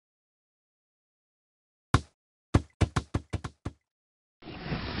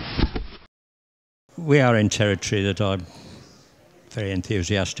we are in territory that I'm very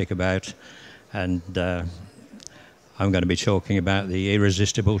enthusiastic about, and I'm going to be talking about the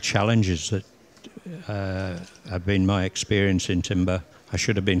irresistible challenges that have been my experience in timber. I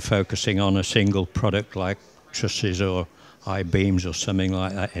should have been focusing on a single product like trusses or I-beams or something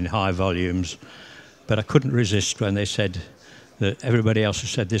like that in high volumes, but I couldn't resist when they said that everybody else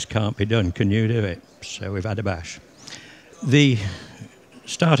has said this can't be done, can you do it? So we've had a bash. The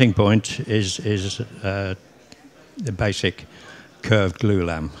starting point is the basic curved glue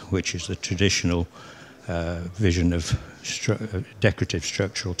lamp, which is the traditional vision of decorative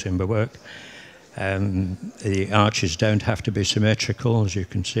structural timber work. The arches don't have to be symmetrical, as you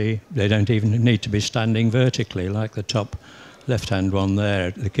can see. They don't even need to be standing vertically, like the top left-hand one there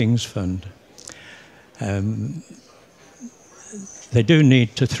at the King's Fund. They do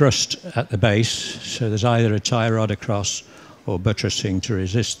need to thrust at the base, so there's either a tie rod across or buttressing to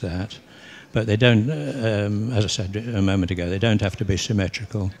resist that. But they don't, as I said a moment ago, they don't have to be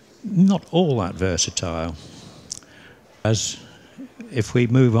symmetrical. Not all that versatile. As if we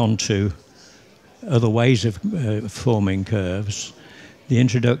move on to other ways of forming curves, the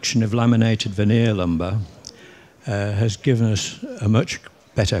introduction of laminated veneer lumber has given us a much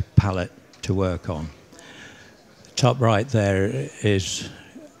better palette to work on. The top right there is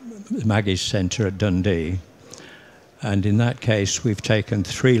Maggie's Centre at Dundee, and in that case we've taken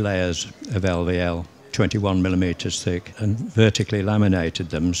 3 layers of LVL, 21 millimetres thick, and vertically laminated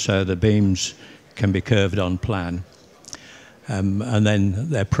them so the beams can be curved on plan. And then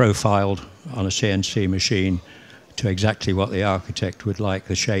they're profiled on a CNC machine to exactly what the architect would like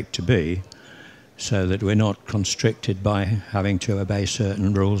the shape to be, so that we're not constricted by having to obey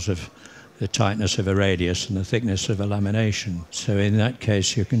certain rules of the tightness of a radius and the thickness of a lamination. So in that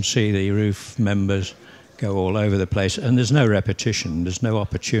case you can see the roof members go all over the place, and there's no repetition, there's no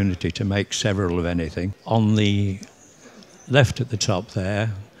opportunity to make several of anything. On the left at the top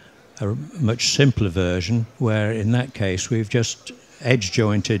there, a much simpler version, where in that case we've just edge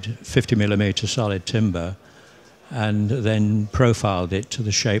jointed 50 millimetre solid timber and then profiled it to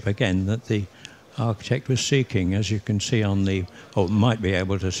the shape again that the architect was seeking, as you can see on the, or might be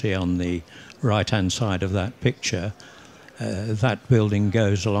able to see on the right hand side of that picture. That building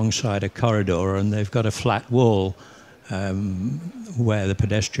goes alongside a corridor and they've got a flat wall where the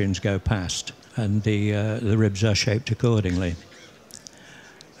pedestrians go past, and the ribs are shaped accordingly.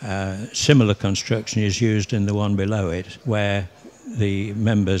 Similar construction is used in the one below it, where the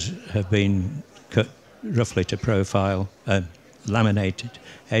members have been cut roughly to profile, laminated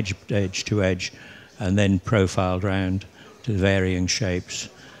edge to edge, and then profiled round to varying shapes.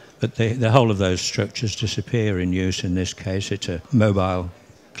 But the whole of those structures disappear in use in this case. It's a mobile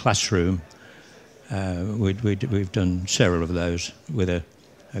classroom. We've done several of those with a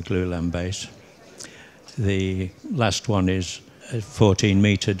glue lamp base. The last one is a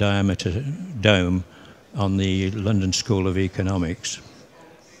 14-metre diameter dome on the London School of Economics,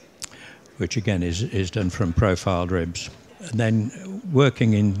 which again is done from profiled ribs. And then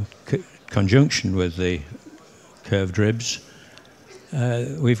working in conjunction with the curved ribs,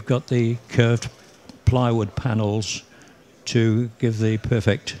 we've got the curved plywood panels to give the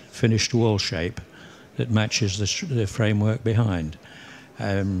perfect finished wall shape that matches the framework behind.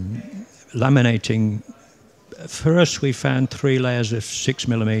 Laminating, for us we found 3 layers of 6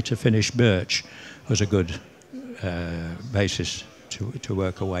 millimetre finished birch was a good basis to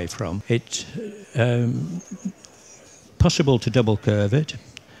work away from. It's possible to double curve it.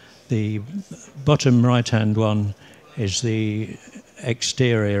 The bottom right hand one is the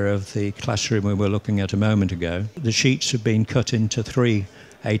exterior of the classroom we were looking at a moment ago. The sheets have been cut into 3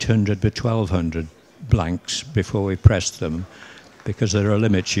 800 by 1200 blanks before we pressed them, because there are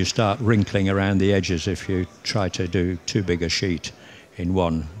limits. You start wrinkling around the edges if you try to do too big a sheet in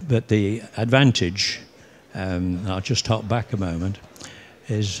one. But the advantage, I'll just hop back a moment,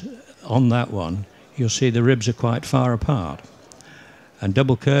 is on that one you'll see the ribs are quite far apart, and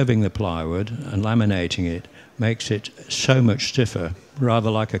double curving the plywood and laminating it makes it so much stiffer, rather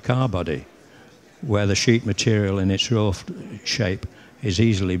like a car body, where the sheet material in its raw shape is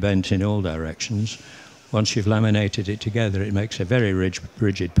easily bent in all directions. Once you've laminated it together, it makes a very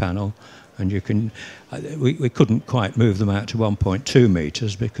rigid panel, and you can. We couldn't quite move them out to 1.2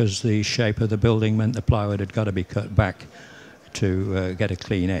 metres because the shape of the building meant the plywood had got to be cut back to get a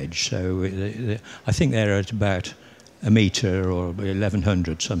clean edge. So I think they're at about a metre or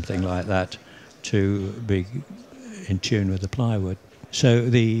 1100, something like that, to be in tune with the plywood. So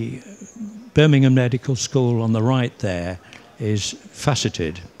the Birmingham Medical School on the right there is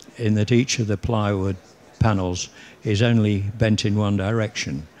faceted in that each of the plywood panels is only bent in one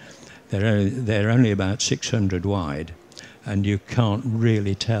direction. They're only about 600 wide, and you can't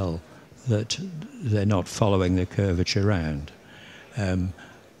really tell that they're not following the curvature round.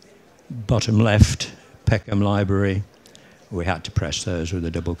 Bottom left, Peckham Library, we had to press those with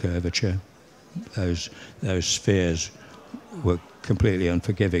a double curvature. Those spheres were completely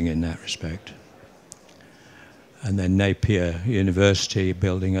unforgiving in that respect. And then Napier University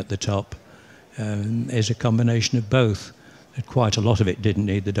building at the top is a combination of both. Quite a lot of it didn't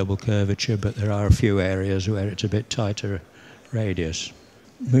need the double curvature, but there are a few areas where it's a bit tighter radius.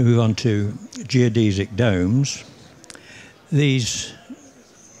 Move on to geodesic domes. These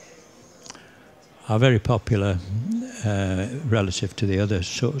are very popular relative to the other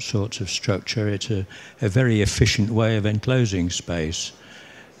sorts of structure. It's a very efficient way of enclosing space.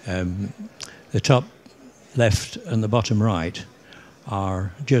 The top left and the bottom right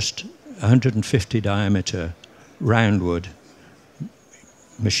are just 150 diameter roundwood,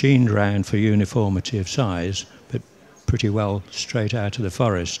 machined round for uniformity of size, but pretty well straight out of the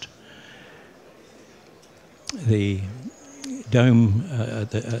forest. The dome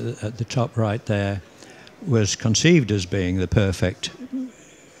at the top right there was conceived as being the perfect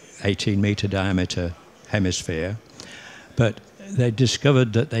 18-metre diameter hemisphere, but they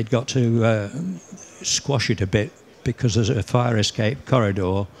discovered that they'd got to squash it a bit because there's a fire escape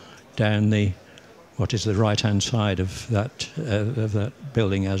corridor down what is the right-hand side of that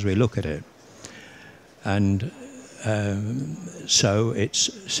building as we look at it. And so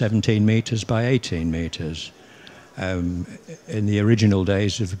it's 17 metres by 18 metres. In the original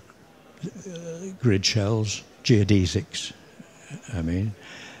days of grid shells, geodesics,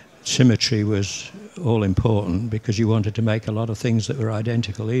 symmetry was all important because you wanted to make a lot of things that were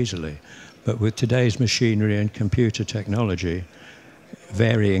identical easily. But with today's machinery and computer technology,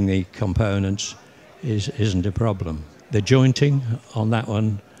 varying the components isn't a problem. The jointing on that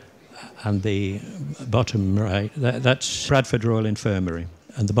one and the bottom right, that's Bradford Royal Infirmary.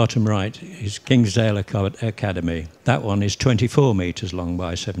 And the bottom right is Kingsdale Academy. That one is 24 metres long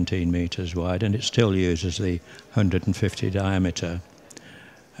by 17 metres wide, and it still uses the 150 diameter.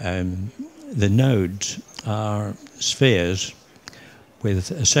 The nodes are spheres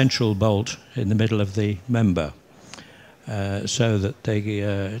with a central bolt in the middle of the member, so that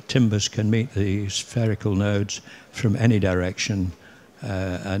the timbers can meet the spherical nodes from any direction,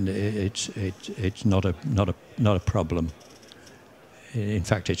 and it's not a problem. In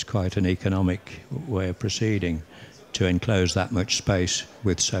fact, it's quite an economic way of proceeding to enclose that much space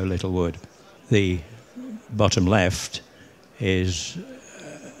with so little wood. The bottom left is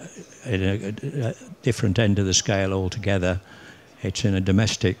in a different end of the scale altogether. It's in a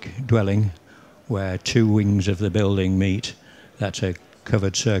domestic dwelling where two wings of the building meet. That's a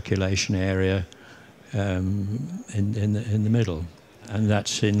covered circulation area in the middle, and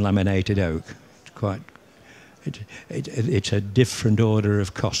that's in laminated oak. It's a different order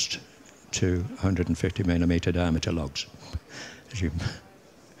of cost to 150mm diameter logs, as you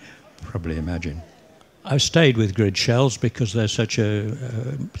probably imagine. I've stayed with grid shells because there's such a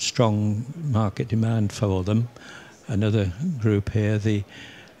strong market demand for them. Another group here, the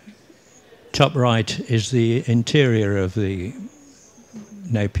top right is the interior of the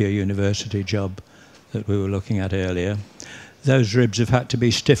Napier University job that we were looking at earlier. Those ribs have had to be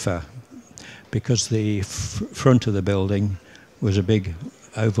stiffer because the front of the building was a big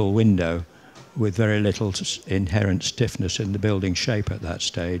oval window with very little inherent stiffness in the building shape at that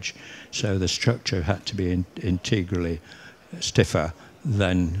stage, so the structure had to be integrally stiffer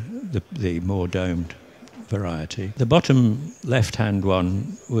than the more domed variety. The bottom left-hand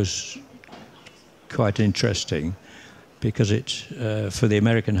one was quite interesting because it's for the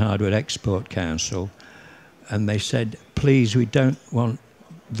American Hardware Export Council, and they said, please, we don't want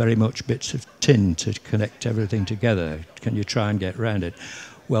very much bits of tin to connect everything together. Can you try and get around it?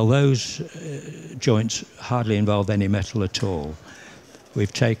 Well, those joints hardly involve any metal at all.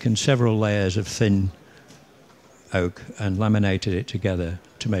 We've taken several layers of thin oak and laminated it together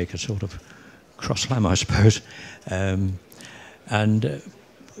to make a sort of cross lam, I suppose, and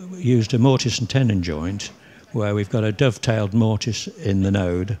used a mortise and tenon joint where we've got a dovetailed mortise in the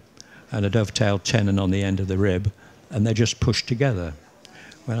node and a dovetailed tenon on the end of the rib, and they're just pushed together.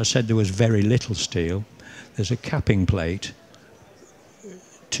 When I said there was very little steel, there's a capping plate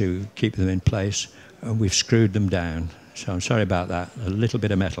to keep them in place, and we've screwed them down. So I'm sorry about that, a little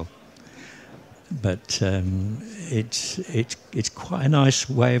bit of metal. But it's quite a nice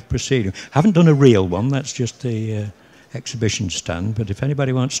way of proceeding. Haven't done a real one, that's just the exhibition stand, but if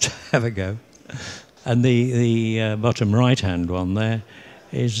anybody wants to have a go. And the bottom right-hand one there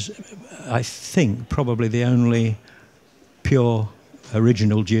is, I think, probably the only pure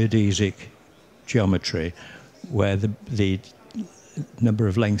original geodesic geometry, where the number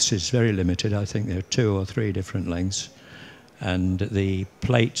of lengths is very limited. I think there are 2 or 3 different lengths, and the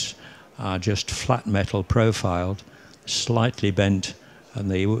plates are just flat metal profiled, slightly bent, and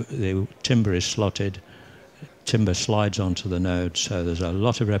the timber is slotted. Timber slides onto the node, so there's a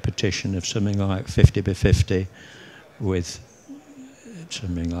lot of repetition of something like 50 by 50 with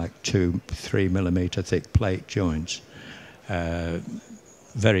something like 2-3 millimeter thick plate joints.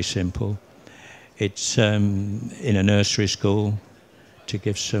 Very simple. It's in a nursery school to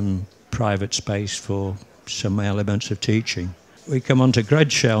give some private space for some elements of teaching. We come on to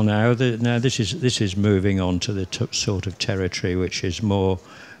grid shell now. Now this is moving on to the sort of territory which is more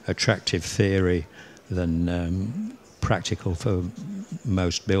attractive theory than practical for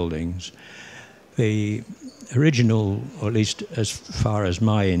most buildings. The original, or at least as far as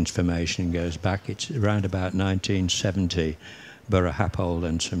my information goes back, it's around about 1970. Borough Happold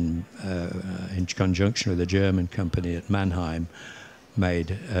and some, in conjunction with a German company at Mannheim,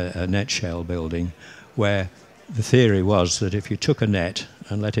 made a net shell building where the theory was that if you took a net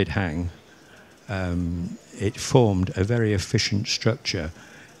and let it hang, it formed a very efficient structure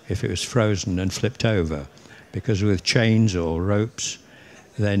if it was frozen and flipped over, because with chains or ropes,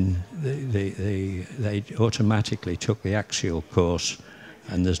 then they automatically took the axial course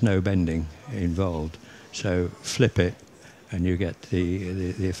and there's no bending involved. So flip it and you get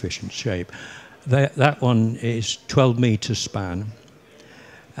the efficient shape. That one is 12 meters span,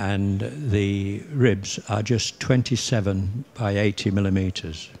 and the ribs are just 27 by 80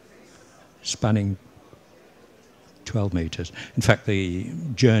 millimeters, spanning 12 meters. In fact, the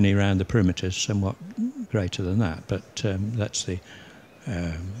journey around the perimeter is somewhat greater than that, but that's the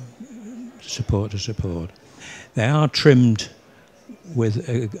support to support. They are trimmed with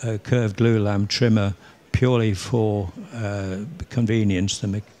a curved glulam trimmer purely for convenience, the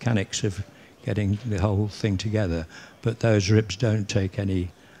mechanics of getting the whole thing together, but those ribs don't take any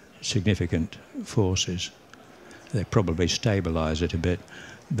significant forces. They probably stabilise it a bit,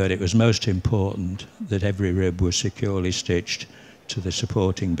 but it was most important that every rib was securely stitched to the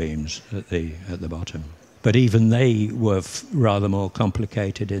supporting beams at the bottom. But even they were rather more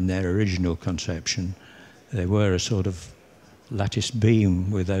complicated in their original conception. They were a sort of lattice beam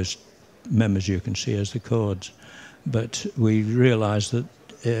with those members you can see as the chords. But we realised that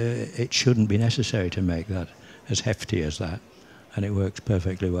it shouldn't be necessary to make that as hefty as that, and it works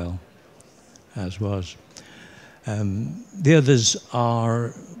perfectly well, as was. The others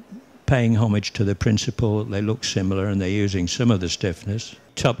are paying homage to the principle. They look similar and they're using some of the stiffness.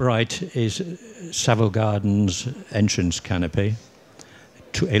 Top right is Savile Garden's entrance canopy,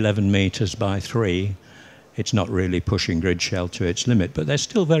 11 metres by 3. It's not really pushing grid shell to its limit, but they're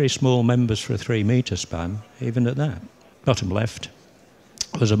still very small members for a 3 metre span, even at that. Bottom left,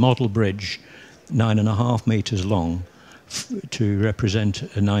 there's a model bridge, 9.5 metres long, to represent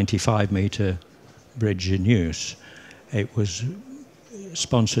a 95 metre bridge in use. It was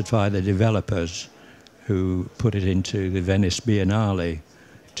sponsored by the developers who put it into the Venice Biennale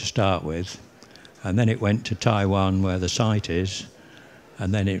to start with, and then it went to Taiwan where the site is,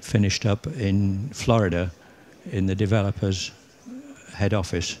 and then it finished up in Florida in the developers' head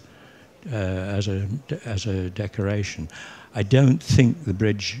office as a decoration. I don't think the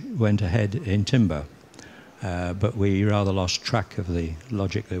bridge went ahead in timber, but we rather lost track of the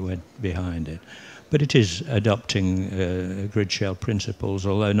logic that went behind it. But it is adopting grid shell principles,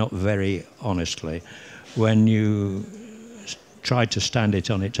 although not very honestly. When you tried to stand it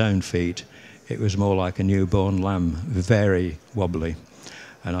on its own feet, it was more like a newborn lamb, very wobbly.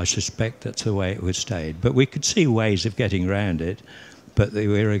 And I suspect that's the way it would stay. But we could see ways of getting around it, but they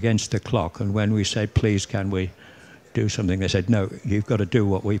were against the clock. And when we said, please, can we do something, they said, no, you've got to do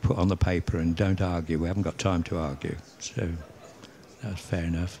what we put on the paper and don't argue. We haven't got time to argue. So that's fair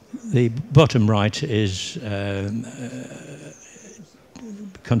enough. The bottom right is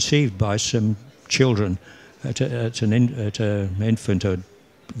conceived by some children at an infant or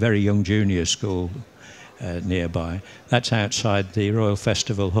very young junior school nearby. That's outside the Royal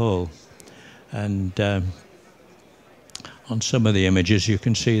Festival Hall. And on some of the images you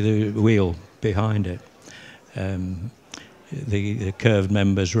can see the wheel behind it. The curved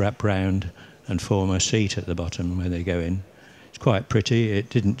members wrap round and form a seat at the bottom where they go in. It's quite pretty. It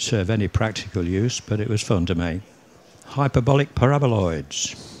didn't serve any practical use, but it was fun to make. Hyperbolic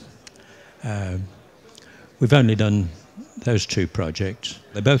paraboloids. We've only done those 2 projects.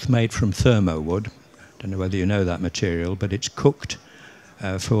 They're both made from thermowood. Don't know whether you know that material, but it's cooked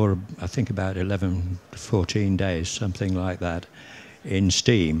for, I think, about 11 to 14 days, something like that, in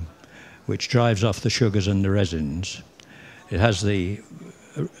steam, which drives off the sugars and the resins. It has the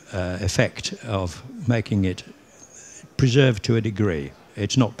effect of making it preserved to a degree.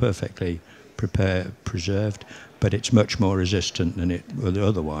 It's not perfectly preserved, but it's much more resistant than it would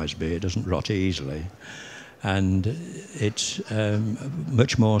otherwise be. It doesn't rot easily, and it's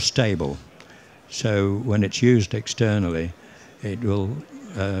much more stable. So when it's used externally, it will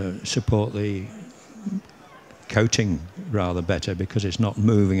support the coating rather better, because it's not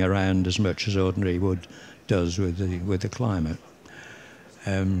moving around as much as ordinary wood does with the climate.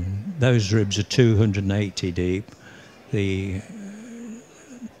 Those ribs are 280 deep. The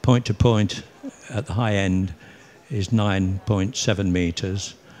point to point at the high end is 9.7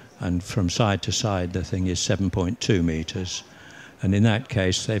 metres, and from side to side the thing is 7.2 metres. And in that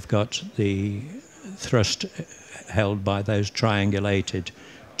case they've got the thrust held by those triangulated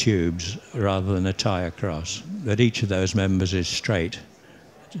tubes rather than a tie across. But each of those members is straight.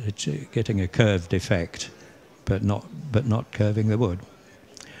 It's getting a curved effect, but not curving the wood.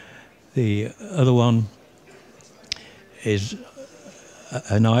 The other one is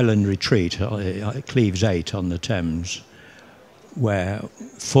an island retreat, Cleves 8 on the Thames, where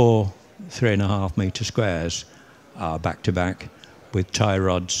 4 3.5 metre squares are back to back with tie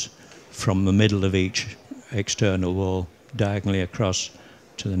rods from the middle of each external wall diagonally across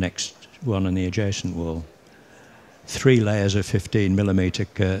to the next one on the adjacent wall. 3 layers of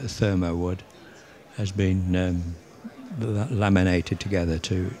 15mm thermo wood has been laminated together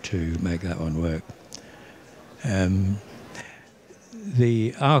to make that one work.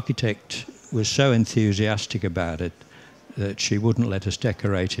 The architect was so enthusiastic about it that she wouldn't let us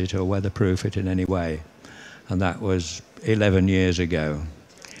decorate it or weatherproof it in any way, and that was 11 years ago.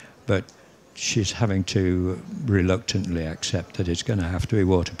 But she's having to reluctantly accept that it's going to have to be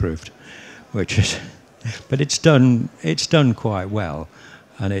waterproofed, which is, but it's done quite well,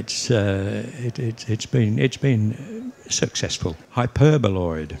 and it's been successful.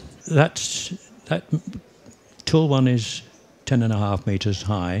 Hyperboloid. That tall one is 10.5 metres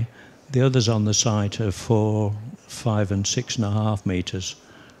high. The others on the site are 4, 5 and 6.5 metres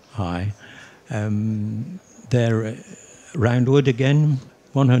high. They're round wood again,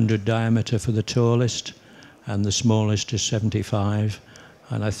 100 diameter for the tallest, and the smallest is 75,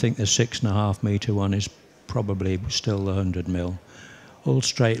 and I think the 6.5 metre one is probably still the 100 mil. All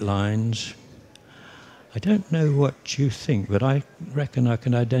straight lines. I don't know what you think, but I reckon I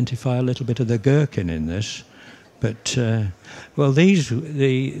can identify a little bit of the gherkin in this. But, well,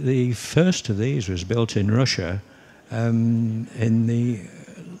 the first of these was built in Russia in the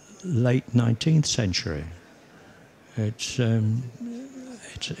late 19th century. It's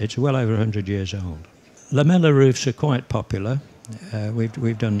well over 100 years old. Lamella roofs are quite popular.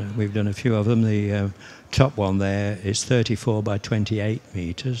 We've done a few of them. The top one there is 34 by 28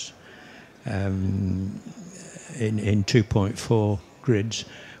 metres in 2.4 grids,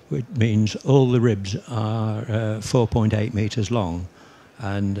 which means all the ribs are 4.8 metres long,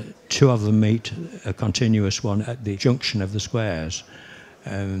 and 2 of them meet a continuous one at the junction of the squares.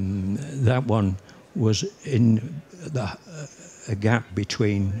 That one was in a gap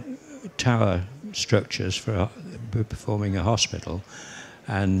between tower structures for performing a hospital,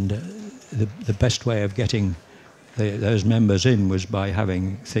 and the best way of getting those members in was by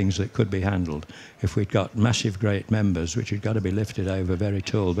having things that could be handled. If we'd got massive great members which had got to be lifted over very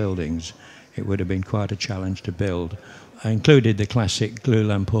tall buildings, it would have been quite a challenge to build. I included the classic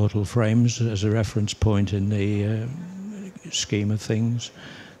glulam portal frames as a reference point in the scheme of things.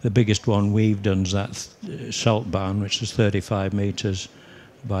 The biggest one we've done is that salt barn, which is 35 metres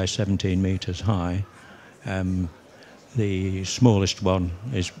by 17 metres high. The smallest one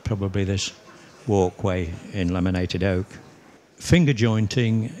is probably this walkway in laminated oak. Finger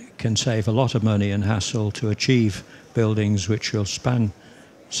jointing can save a lot of money and hassle to achieve buildings which will span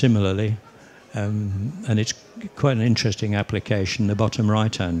similarly, and it's quite an interesting application, the bottom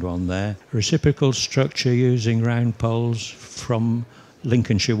right hand one there. Reciprocal structure using round poles from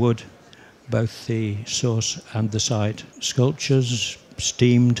Lincolnshire wood, both the source and the site. Sculptures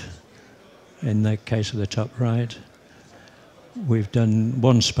steamed in the case of the top right. We've done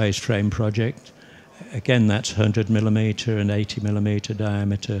one space frame project. Again, that's 100mm and 80mm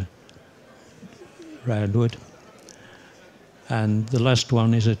diameter round wood. And the last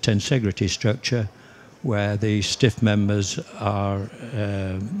one is a tensegrity structure where the stiff members are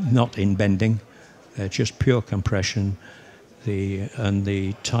not in bending, they're just pure compression, and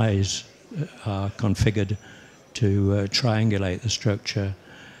the ties are configured to triangulate the structure.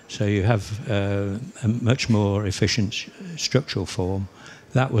 So you have a much more efficient structural form.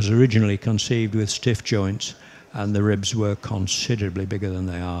 That was originally conceived with stiff joints, and the ribs were considerably bigger than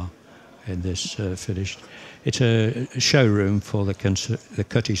they are. in this finished. It's a showroom for the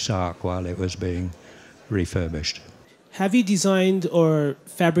Cutty Sark while it was being refurbished. Have you designed or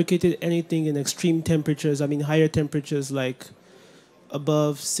fabricated anything in extreme temperatures? I mean, higher temperatures like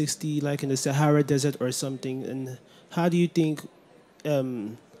above 60, like in the Sahara Desert or something? And how do you think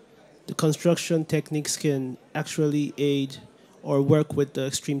the construction techniques can actually aid or work with the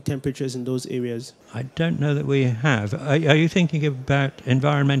extreme temperatures in those areas? I don't know that we have. Are you thinking about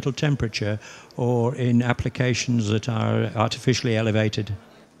environmental temperature or in applications that are artificially elevated?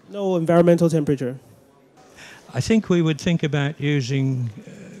 No, environmental temperature. I think we would think about using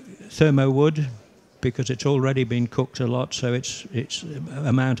thermo wood because it's already been cooked a lot, so its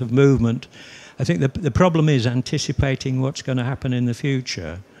amount of movement. I think the problem is anticipating what's going to happen in the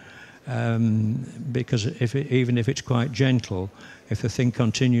future, because even if it's quite gentle, if the thing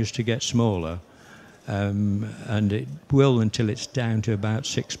continues to get smaller, and it will until it's down to about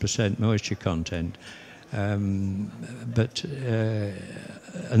 6% moisture content, and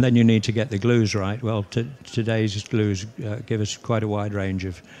then you need to get the glues right. Well, today's glues give us quite a wide range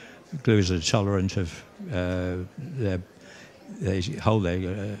of glues that are tolerant of they hold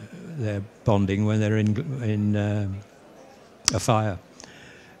their bonding when they're in a fire.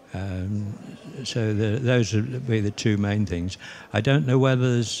 So those would be the two main things. I don't know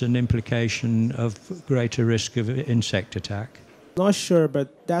whether there's an implication of greater risk of insect attack. Not sure,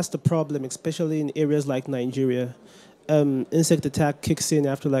 but that's the problem, especially in areas like Nigeria. Insect attack kicks in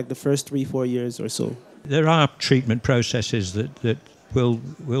after like the first 3-4 years or so. There are treatment processes that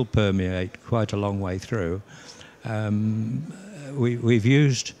will permeate quite a long way through. We've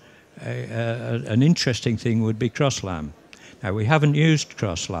used an interesting thing would be cross-lam. Now, we haven't used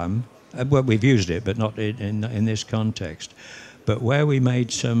cross-lam. Well, we've used it, but not in this context. But where we made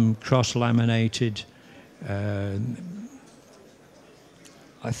some cross-laminated,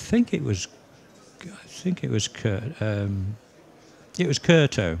 I think it was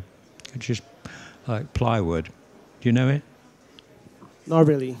Curto, which is like plywood. Do you know it? Not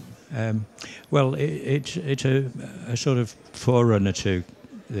really. Well, it's a sort of forerunner to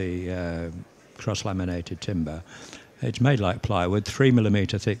the cross-laminated timber. It's made like plywood,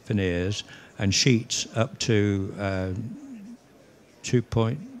 3mm thick veneers, and sheets up to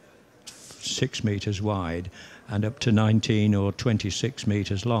 2.6 meters wide and up to 19 or 26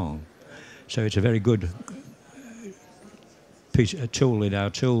 meters long. So it's a very good a tool in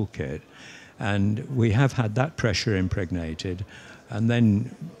our toolkit. And we have had that pressure impregnated and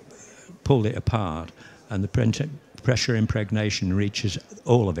then pulled it apart, and the pressure impregnation reaches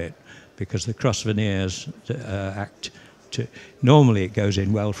all of it because the cross veneers act to... Normally it goes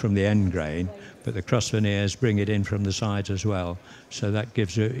in well from the end grain, but the cross veneers bring it in from the sides as well. So that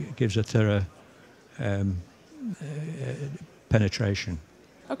gives a thorough penetration.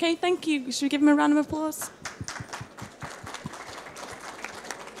 Okay, thank you. Should we give him a round of applause?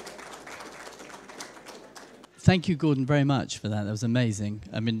 Thank you, Gordon, very much for that. That was amazing.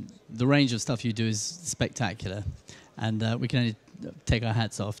 I mean, the range of stuff you do is spectacular, and we can only take our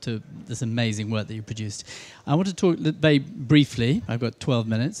hats off to this amazing work that you produced. I want to talk very briefly, I've got 12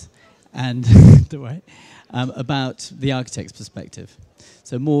 minutes, and don't worry, about the architect's perspective.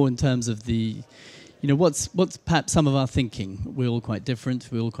 So more in terms of the, what's perhaps some of our thinking. We're all quite different,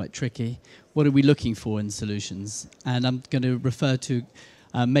 we're all quite tricky. What are we looking for in solutions? And I'm going to refer to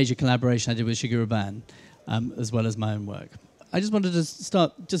a major collaboration I did with Shigeru Ban, as well as my own work. I just wanted to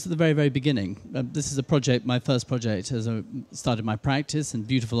start just at the very, very beginning. This is a project, my first project, as I started my practice in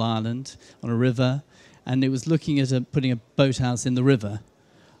beautiful Ireland on a river, and it was looking at putting a boathouse in the river.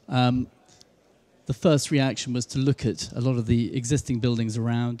 The first reaction was to look at a lot of the existing buildings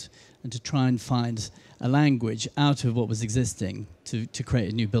around and to try and find a language out of what was existing to create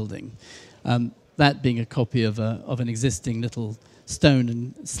a new building. That being a copy of an existing little stone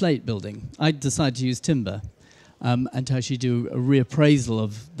and slate building. I decided to use timber and to actually do a reappraisal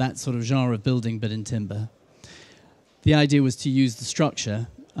of that sort of genre of building, but in timber. The idea was to use the structure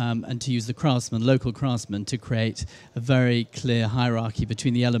and to use the craftsman, local craftsmen, to create a very clear hierarchy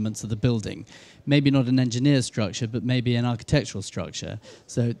between the elements of the building. Maybe not an engineer structure, but maybe an architectural structure.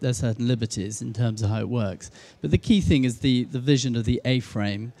 So there's certain liberties in terms of how it works. But the key thing is the vision of the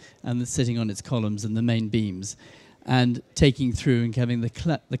A-frame and the sitting on its columns and the main beams, and taking through and having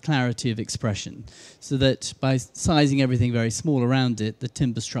the clarity of expression, so that by sizing everything very small around it, the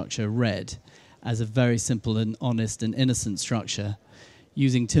timber structure read as a very simple and honest and innocent structure,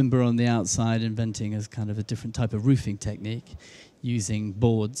 using timber on the outside, inventing as kind of a different type of roofing technique, using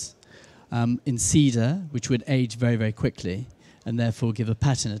boards in cedar, which would age very, very quickly, and therefore give a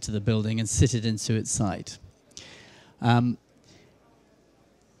patina to the building and sit it into its site.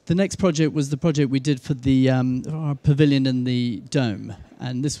 The next project was the project we did for the our pavilion in the dome.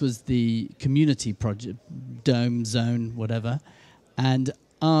 And this was the community project, dome, zone, whatever. And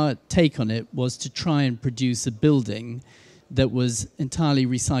our take on it was to try and produce a building that was entirely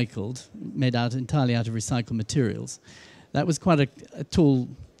recycled, made entirely out of recycled materials. That was quite a tall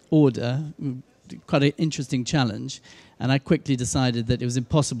order, quite an interesting challenge. And I quickly decided that it was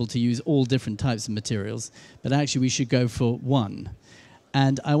impossible to use all different types of materials, but actually we should go for one.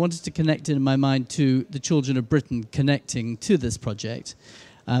 And I wanted to connect it in my mind to the children of Britain connecting to this project,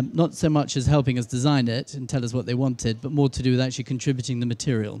 not so much as helping us design it and tell us what they wanted, but more to do with actually contributing the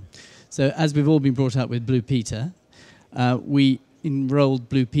material. So as we've all been brought up with Blue Peter, we enrolled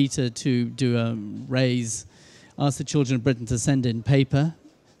Blue Peter to do a raise, asked the children of Britain to send in paper,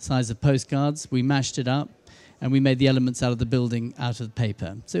 size of postcards. We mashed it up, and we made the elements out of the building out of the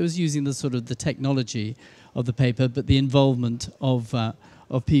paper. So it was using the sort of the technology of the paper, but the involvement of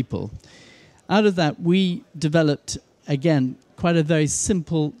people. Out of that, we developed, again, quite a very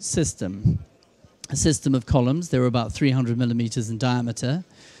simple system. A system of columns. They were about 300 millimeters in diameter,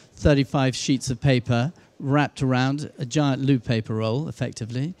 35 sheets of paper wrapped around a giant loo paper roll,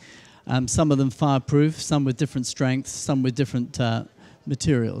 effectively. Some of them fireproof, some with different strengths, some with different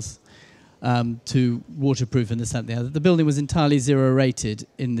materials. To waterproof and this, that, and the other. The building was entirely zero rated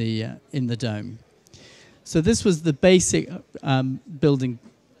in the dome. So this was the basic building,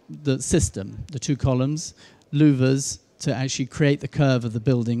 the system, the two columns, louvers to actually create the curve of the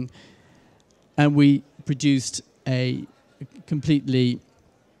building. And we produced a completely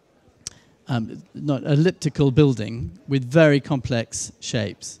not elliptical building with very complex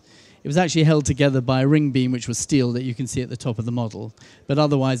shapes. It was actually held together by a ring beam, which was steel that you can see at the top of the model, but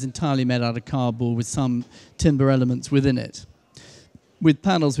otherwise entirely made out of cardboard with some timber elements within it. With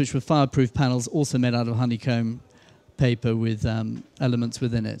panels which were fireproof panels, also made out of honeycomb paper with elements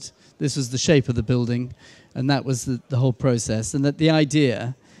within it. This was the shape of the building, and that was the whole process. And that the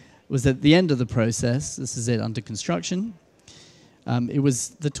idea was that at the end of the process, this is it under construction, it was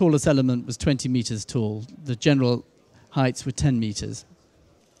the tallest element was 20 meters tall. The general heights were 10 meters.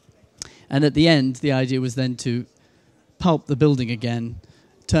 And at the end, the idea was then to pulp the building again,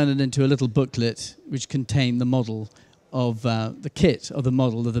 turn it into a little booklet which contained the model of the kit of the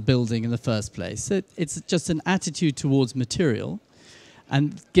model of the building in the first place. So it's just an attitude towards material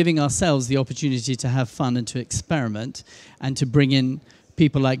and giving ourselves the opportunity to have fun and to experiment and to bring in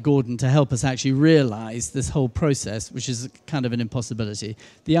people like Gordon to help us actually realize this whole process, which is kind of an impossibility.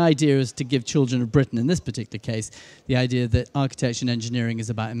 The idea is to give children of Britain, in this particular case, the idea that architecture and engineering is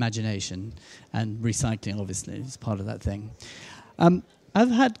about imagination, and recycling, obviously, is part of that thing.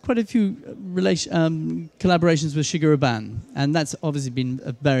 I've had quite a few collaborations with Shigeru Ban, and that's obviously been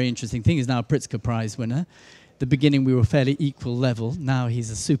a very interesting thing. He's now a Pritzker Prize winner. At the beginning, we were fairly equal level. Now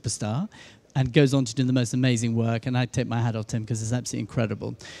he's a superstar and goes on to do the most amazing work, and I take my hat off to him because it's absolutely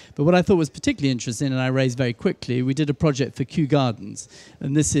incredible. But what I thought was particularly interesting, and I raised very quickly, we did a project for Kew Gardens,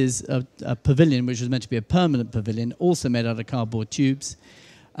 and this is a pavilion which was meant to be a permanent pavilion, also made out of cardboard tubes,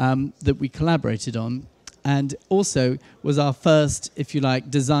 that we collaborated on, and also was our first, if you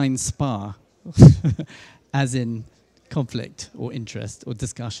like, design spa, as in conflict or interest or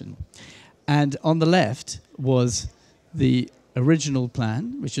discussion. And on the left was the original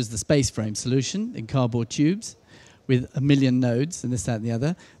plan, which was the space frame solution in cardboard tubes with 1 million nodes and this, that, and the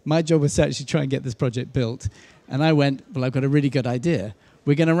other. My job was to actually try and get this project built. And I went, well, I've got a really good idea.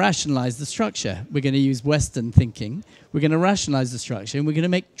 We're going to rationalize the structure. We're going to use Western thinking. We're going to rationalize the structure, and we're going to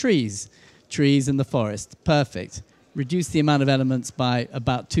make trees in the forest. Perfect. Reduce the amount of elements by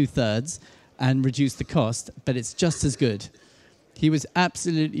about 2/3 and reduce the cost, but it's just as good. He was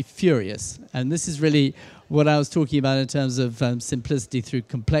absolutely furious. And this is really what I was talking about in terms of simplicity through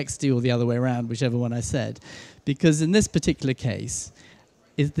complexity, or the other way around, whichever one I said. Because in this particular case,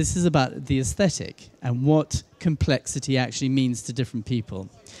 this is about the aesthetic and what complexity actually means to different people.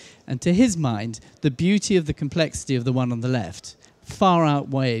 And to his mind, the beauty of the complexity of the one on the left far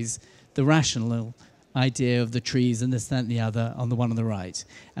outweighs the rational idea of the trees and this, that, and the other on the one on the right.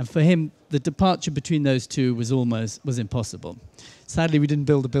 And for him, the departure between those two was impossible. Sadly, we didn't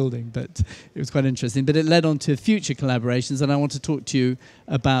build a building, but it was quite interesting. But it led on to future collaborations, and I want to talk to you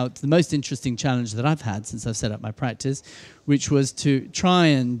about the most interesting challenge that I've had since I've set up my practice, which was to try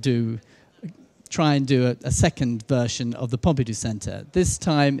and do a second version of the Pompidou Center, this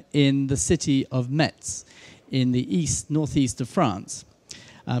time in the city of Metz, in the northeast of France.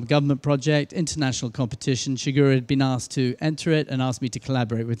 Government project, international competition. Shigeru had been asked to enter it and asked me to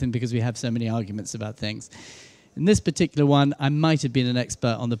collaborate with him because we have so many arguments about things. In this particular one, I might have been an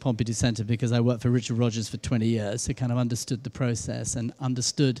expert on the Pompidou Centre because I worked for Richard Rogers for 20 years, so kind of understood the process and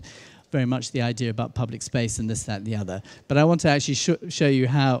understood very much the idea about public space and this, that, and the other. But I want to actually show you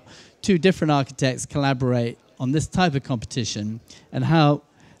how two different architects collaborate on this type of competition and how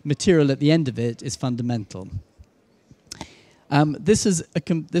material at the end of it is fundamental. This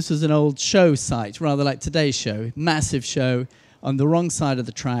was an old show site, rather like today's show, massive show on the wrong side of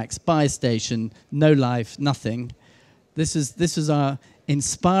the tracks, by a station, no life, nothing. This is our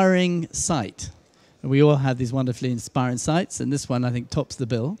inspiring site. And we all have these wonderfully inspiring sites, and this one I think tops the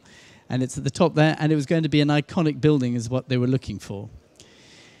bill. And it's at the top there, and it was going to be an iconic building is what they were looking for.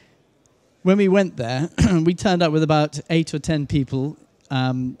 When we went there, we turned up with about 8 or 10 people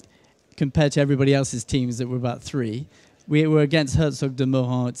compared to everybody else's teams that were about 3. We were against Herzog de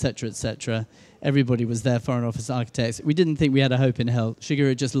Meuron, etc., etc. Everybody was there, Foreign Office architects. We didn't think we had a hope in hell.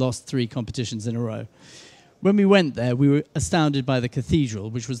 Shigeru just lost 3 competitions in a row. When we went there, we were astounded by the cathedral,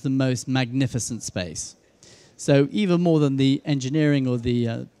 which was the most magnificent space. So even more than the engineering or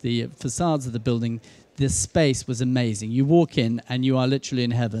the facades of the building, this space was amazing. You walk in and you are literally in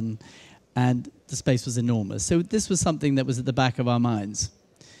heaven, and the space was enormous. So this was something that was at the back of our minds.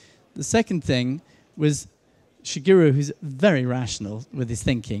 The second thing was Shigeru, who's very rational with his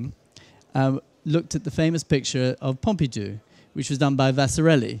thinking, looked at the famous picture of Pompidou, which was done by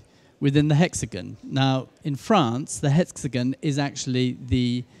Vasarely within the hexagon. Now, in France, the hexagon is actually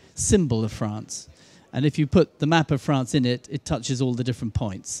the symbol of France. And if you put the map of France in it, it touches all the different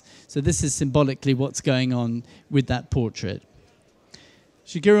points. So this is symbolically what's going on with that portrait.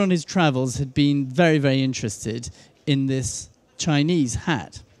 Shigeru on his travels had been very, very interested in this Chinese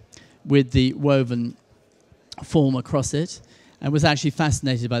hat with the woven form across it, and was actually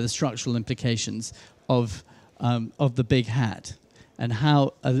fascinated by the structural implications of the big hat and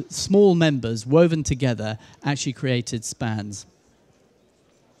how small members woven together actually created spans.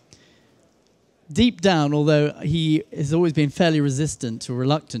 Deep down, although he has always been fairly resistant or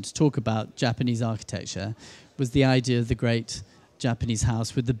reluctant to talk about Japanese architecture, was the idea of the great Japanese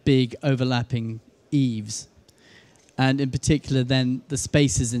house with the big overlapping eaves. And in particular, then, the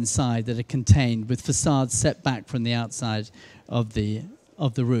spaces inside that are contained with facades set back from the outside of the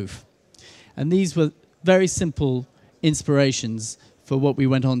roof. And these were very simple inspirations for what we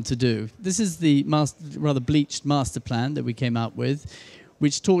went on to do. This is the rather bleached master plan that we came up with,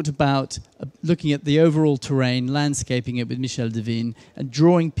 which talked about looking at the overall terrain, landscaping it with Michel Devine, and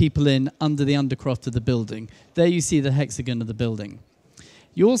drawing people in under the undercroft of the building. There you see the hexagon of the building.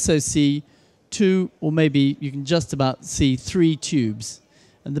 You also see 2, or maybe you can just about see 3 tubes.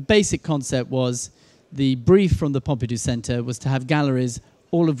 And the basic concept was, the brief from the Pompidou Centre was to have galleries,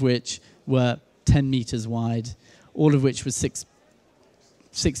 all of which were 10 meters wide, all of which was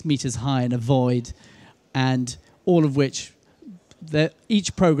 6 meters high in a void, and all of which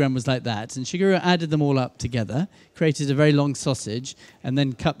each program was like that. And Shigeru added them all up together, created a very long sausage, and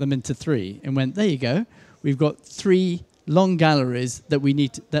then cut them into 3 and went, there you go. We've got 3 long galleries that we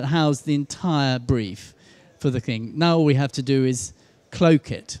need that house the entire brief for the thing. Now all we have to do is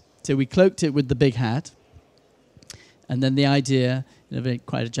cloak it. So we cloaked it with the big hat, and then the idea, in a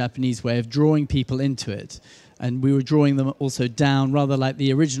quite a Japanese way, of drawing people into it. And we were drawing them also down, rather like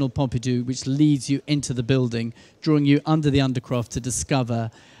the original Pompidou, which leads you into the building, drawing you under the undercroft to discover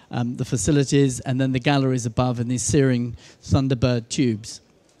the facilities, and then the galleries above and these searing Thunderbird tubes.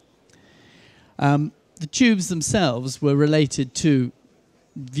 The tubes themselves were related to,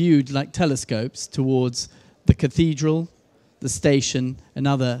 viewed like telescopes towards the cathedral, the station, and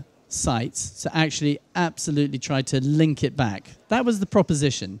other sites. So actually absolutely tried to link it back. That was the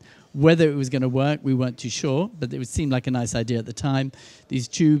proposition. Whether it was going to work, we weren't too sure, but it would seem like a nice idea at the time. These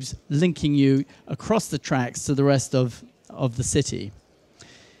tubes linking you across the tracks to the rest of the city.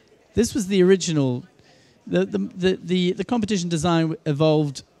 This was the original. The competition design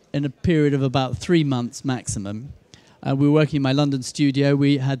evolved in a period of about 3 months maximum. We were working in my London studio.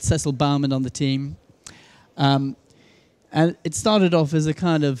 We had Cecil Baumann on the team. And it started off as a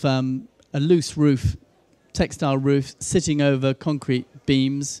kind of a loose roof, textile roof, sitting over concrete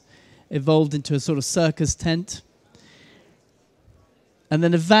beams, evolved into a sort of circus tent, and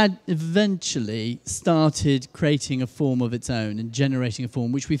then eventually started creating a form of its own and generating a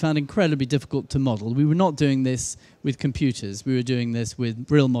form, which we found incredibly difficult to model. We were not doing this with computers. We were doing this with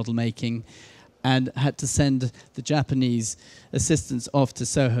real model making, and had to send the Japanese assistants off to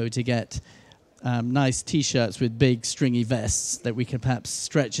Soho to get nice T-shirts with big stringy vests that we could perhaps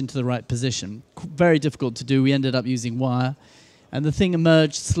stretch into the right position. Very difficult to do. We ended up using wire. And the thing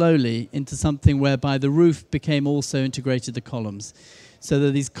emerged slowly into something whereby the roof became also integrated the columns. So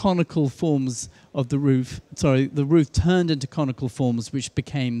that these conical forms of the roof, sorry, the roof turned into conical forms which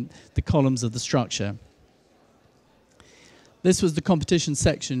became the columns of the structure. This was the competition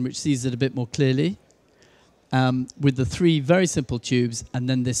section, which sees it a bit more clearly, with the 3 very simple tubes and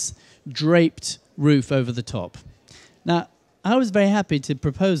then this draped roof over the top. Now, I was very happy to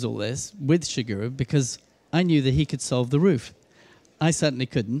propose all this with Shigeru because I knew that he could solve the roof. I certainly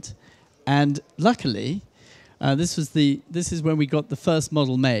couldn't. And luckily, this is when we got the first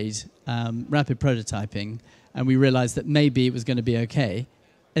model made, rapid prototyping, and we realized that maybe it was going to be okay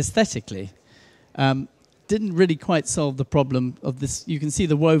aesthetically. Didn't really quite solve the problem of this. You can see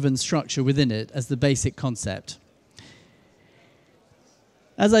the woven structure within it as the basic concept.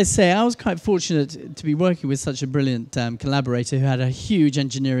 As I say, I was quite fortunate to be working with such a brilliant collaborator who had a huge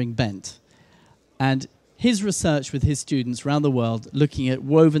engineering bent. And his research with his students around the world looking at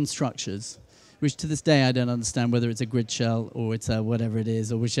woven structures, which to this day I don't understand whether it's a grid shell or it's a whatever it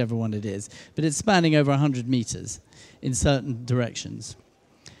is or whichever one it is, but it's spanning over 100 meters in certain directions.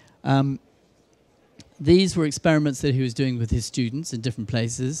 These were experiments that he was doing with his students in different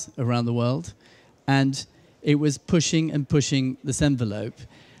places around the world, and it was pushing and pushing this envelope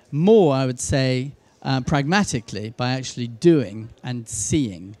more, I would say, pragmatically by actually doing and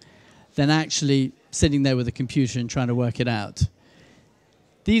seeing than actually sitting there with a computer and trying to work it out.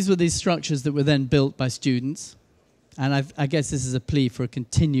 These were these structures that were then built by students, and I guess this is a plea for a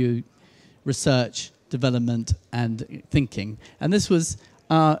continued research, development, and thinking. And this was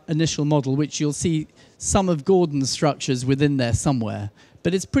our initial model, which you'll see some of Gordon's structures within there somewhere,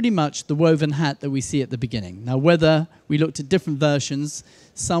 but it's pretty much the woven hat that we see at the beginning. Now, whether we looked at different versions,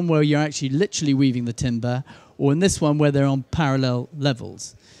 some where you're actually literally weaving the timber, or in this one where they're on parallel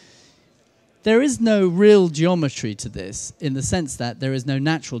levels. There is no real geometry to this in the sense that there is no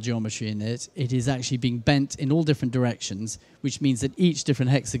natural geometry in it. It is actually being bent in all different directions, which means that each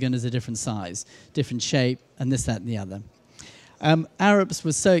different hexagon is a different size, different shape, and this, that, and the other. Arabs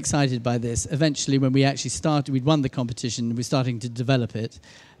was so excited by this. Eventually, when we actually started, we'd won the competition, and we're starting to develop it,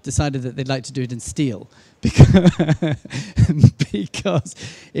 decided that they'd like to do it in steel because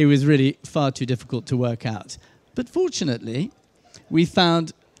it was really far too difficult to work out. But fortunately, we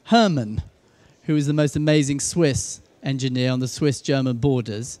found Hermann, who is the most amazing Swiss engineer on the Swiss-German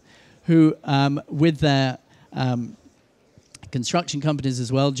borders, who, with their construction companies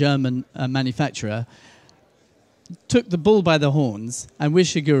as well, German manufacturer, took the bull by the horns and with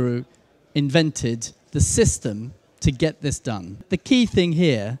Shigeru invented the system to get this done. The key thing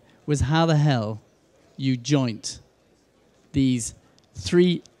here was how the hell you joint these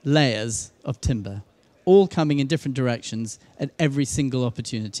 3 layers of timber, all coming in different directions at every single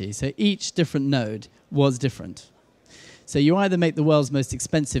opportunity. So each different node was different. So you either make the world's most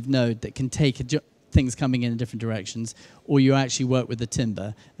expensive node that can take things coming in different directions, or you actually work with the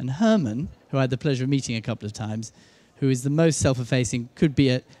timber. And Hermann, who I had the pleasure of meeting a couple of times, who is the most self-effacing, could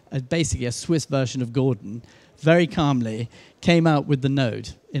be basically a Swiss version of Gordon, very calmly came out with the node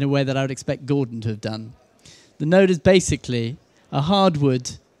in a way that I would expect Gordon to have done. The node is basically a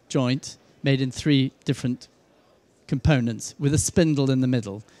hardwood joint made in 3 different components with a spindle in the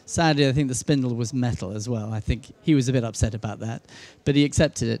middle. Sadly, I think the spindle was metal as well. I think he was a bit upset about that, but he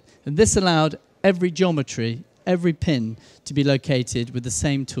accepted it. And this allowed every geometry, every pin to be located with the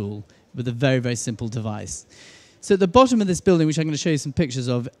same tool, with a very, very simple device. So at the bottom of this building, which I'm going to show you some pictures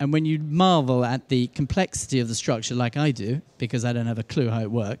of, and when you marvel at the complexity of the structure like I do, because I don't have a clue how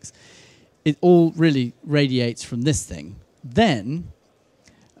it works, it all really radiates from this thing. Then,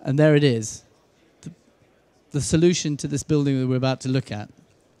 and there it is, the solution to this building that we're about to look at.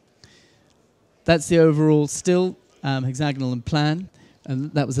 That's the overall still hexagonal and plan,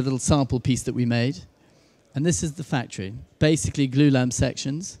 and that was a little sample piece that we made. And this is the factory, basically glulam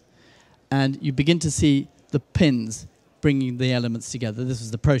sections, and you begin to see the pins bringing the elements together. This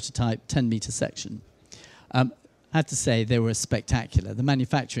was the prototype 10-meter section. I have to say they were spectacular. The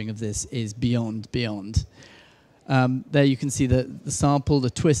manufacturing of this is beyond. There you can see the sample, the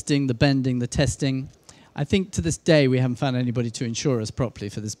twisting, the bending, the testing. I think to this day we haven't found anybody to insure us properly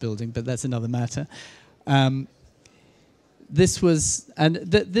for this building, but that's another matter. This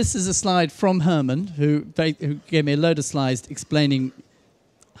is a slide from Hermann, who gave me a load of slides explaining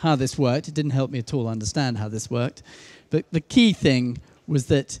how this worked. It didn't help me at all understand how this worked. But the key thing was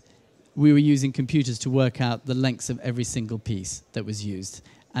that we were using computers to work out the lengths of every single piece that was used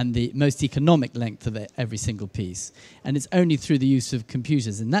and the most economic length of every single piece. And it's only through the use of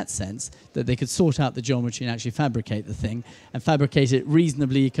computers in that sense that they could sort out the geometry and actually fabricate the thing and fabricate it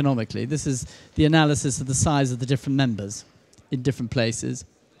reasonably economically. This is the analysis of the size of the different members in different places.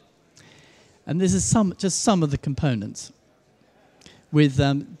 And this is just some of the components. with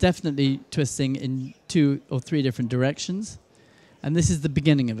definitely twisting in 2 or 3 different directions. And this is the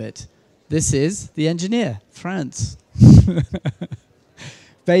beginning of it. This is the engineer, France.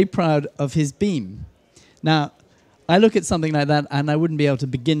 Very proud of his beam. Now, I look at something like that and I wouldn't be able to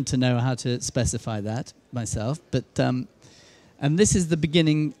begin to know how to specify that myself. But and this is the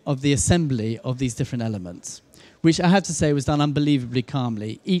beginning of the assembly of these different elements, which I have to say was done unbelievably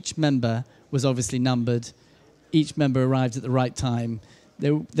calmly. Each member was obviously numbered. Each member arrived at the right time.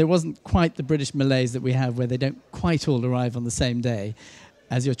 There wasn't quite the British malaise that we have where they don't quite all arrive on the same day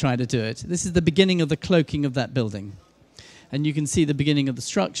as you're trying to do it. This is the beginning of the cloaking of that building. And you can see the beginning of the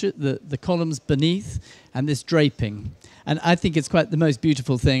structure, the columns beneath, and this draping. And I think it's quite the most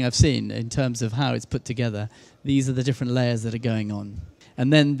beautiful thing I've seen in terms of how it's put together. These are the different layers that are going on.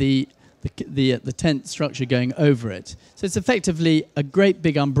 And then the tent structure going over it. So it's effectively a great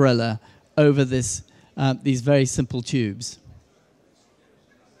big umbrella over this, these very simple tubes.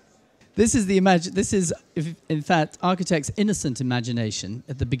 This is in fact, architects' innocent imagination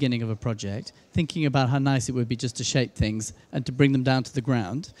at the beginning of a project, thinking about how nice it would be just to shape things and to bring them down to the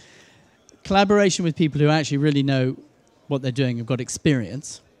ground. Collaboration with people who actually really know what they're doing, have got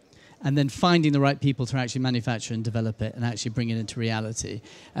experience, and then finding the right people to actually manufacture and develop it and actually bring it into reality.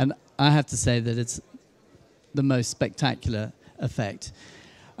 And I have to say that it's the most spectacular effect.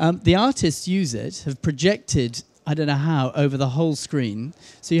 The artists use it, have projected, I don't know how, over the whole screen.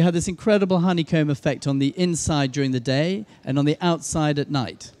 So you have this incredible honeycomb effect on the inside during the day and on the outside at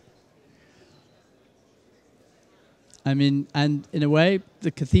night. I mean, and in a way, the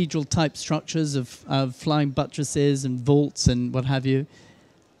cathedral-type structures of flying buttresses and vaults and what have you,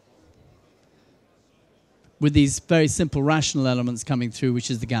 with these very simple rational elements coming through, which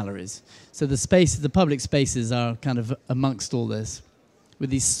is the galleries. So the spaces, the public spaces are kind of amongst all this,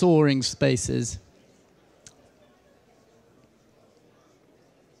 with these soaring spaces.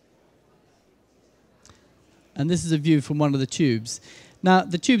 And this is a view from one of the tubes. Now,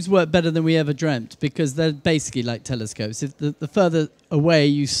 the tubes work better than we ever dreamt because they're basically like telescopes. If the further away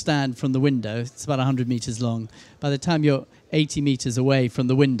you stand from the window, it's about 100 meters long. By the time you're 80 meters away from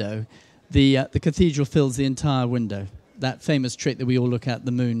the window, the cathedral fills the entire window. That famous trick that we all look at,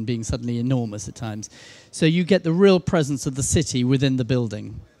 the moon being suddenly enormous at times. So you get the real presence of the city within the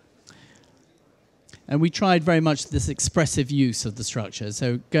building. And we tried very much this expressive use of the structure.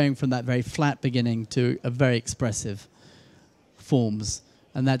 So going from that very flat beginning to a very expressive forms.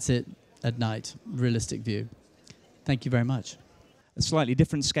 And that's it at night, realistic view. Thank you very much. A slightly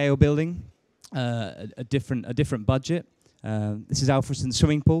different scale building, a different budget. This is Alfriston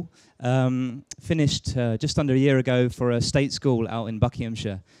swimming pool, finished just under a year ago for a state school out in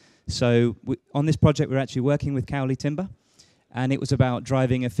Buckinghamshire. So on this project we're actually working with Cowley Timber, and it was about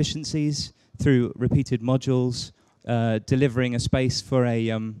driving efficiencies through repeated modules, delivering a space for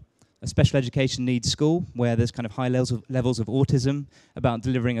a special education needs school where there's kind of high levels of autism, about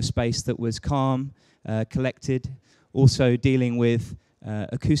delivering a space that was calm, collected, also dealing with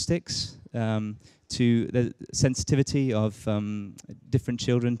acoustics, to the sensitivity of different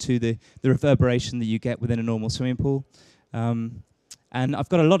children to the reverberation that you get within a normal swimming pool. And I've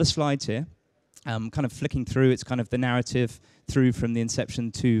got a lot of slides here. Kind of flicking through, it's kind of the narrative through from the inception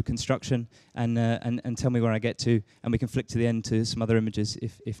to construction, and tell me where I get to, and we can flick to the end to some other images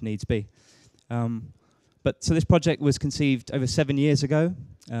if needs be. But so this project was conceived over 7 years ago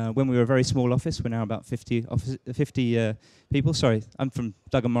when we were a very small office. We're now about 50 people. Sorry, I'm from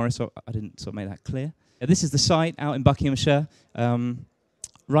Doug and Morris, so I didn't sort of make that clear. This is the site out in Buckinghamshire,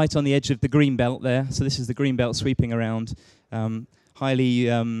 right on the edge of the green belt there. So this is the green belt sweeping around, highly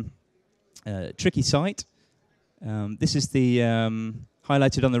tricky site. This is the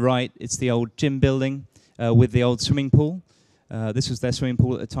highlighted on the right. It's the old gym building with the old swimming pool. This was their swimming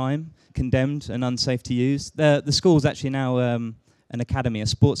pool at the time, condemned and unsafe to use. The school's actually now an academy, a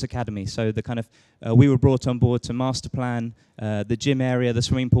sports academy. So the kind of we were brought on board to master plan the gym area, the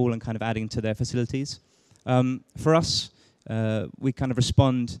swimming pool, and kind of adding to their facilities. For us, we kind of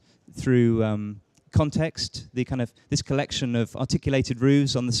respond through context. The kind of this collection of articulated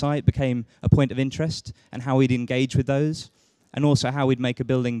roofs on the site became a point of interest, and how we'd engage with those, and also how we'd make a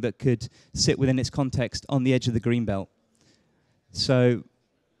building that could sit within its context on the edge of the green belt. So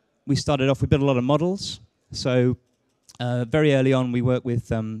we started off, we built a lot of models. So very early on we worked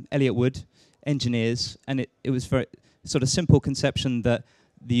with Elliott Wood engineers, and it was very sort of simple conception that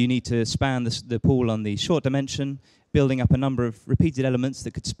you need to span the pool on the short dimension, building up a number of repeated elements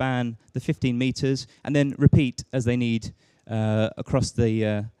that could span the 15 meters, and then repeat as they need across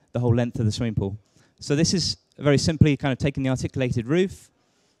the whole length of the swimming pool. So this is very simply kind of taking the articulated roof,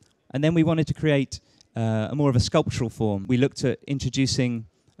 and then we wanted to create more of a sculptural form. We looked at introducing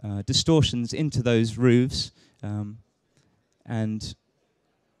distortions into those roofs and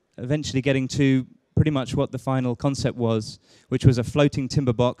eventually getting to pretty much what the final concept was, which was a floating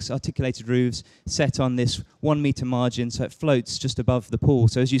timber box, articulated roofs, set on this 1 meter margin, so it floats just above the pool.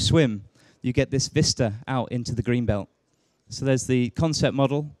 So as you swim, you get this vista out into the greenbelt. So there's the concept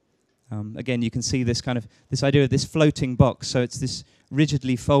model. Again, you can see this idea of this floating box. So it's this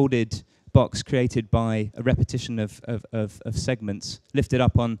rigidly folded box created by a repetition of segments lifted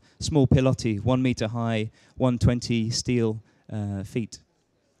up on small pilotti, 1 meter high, 120 steel feet.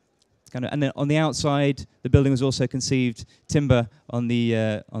 And then on the outside, the building was also conceived timber on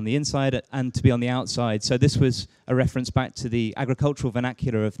the inside and to be on the outside. So this was a reference back to the agricultural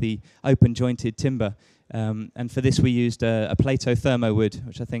vernacular of the open jointed timber. And for this, we used a Plato thermo wood,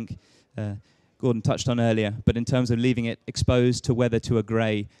 which I think Gordon touched on earlier. But in terms of leaving it exposed to weather to a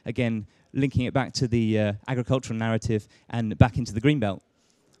grey, again linking it back to the agricultural narrative and back into the greenbelt.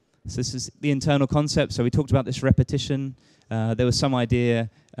 So this is the internal concept. So we talked about this repetition. There was some idea,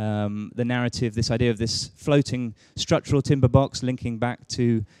 the narrative, this idea of this floating structural timber box linking back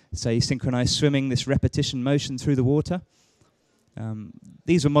to, say, synchronized swimming, this repetition motion through the water.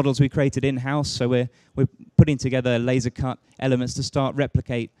 These were models we created in-house, so we're putting together laser-cut elements to start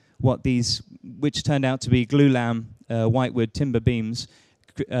replicate what these, which turned out to be glulam whitewood timber beams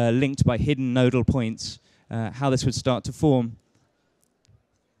linked by hidden nodal points, how this would start to form.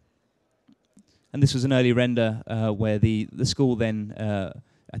 And this was an early render where the school then,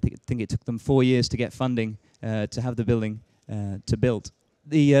 I think it took them 4 years to get funding to have the building to build.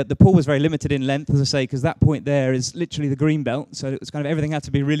 The pool was very limited in length, as I say, because that point there is literally the green belt, so it was kind of everything had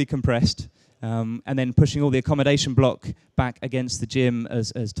to be really compressed, and then pushing all the accommodation block back against the gym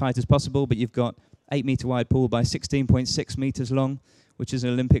as tight as possible. But you've got 8 meter wide pool by 16.6 meters long, which is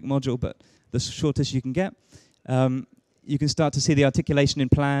an Olympic module, but the shortest you can get. You can start to see the articulation in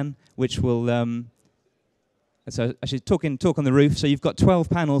plan, which will, so I should talk on the roof. So you've got 12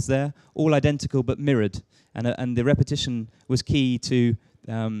 panels there, all identical but mirrored. And the repetition was key to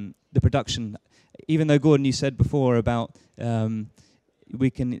the production. Even though, Gordon, you said before about we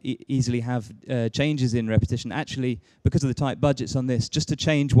can easily have changes in repetition, actually, because of the tight budgets on this, just to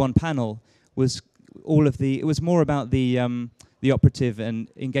change one panel was it was more about the operative and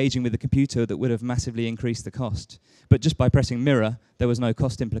engaging with the computer that would have massively increased the cost. But just by pressing mirror, there was no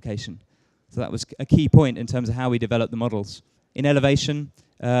cost implication. So that was a key point in terms of how we developed the models. In elevation,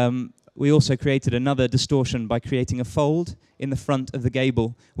 we also created another distortion by creating a fold in the front of the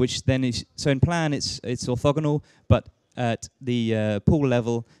gable, which then is, so in plan it's orthogonal, but at the pool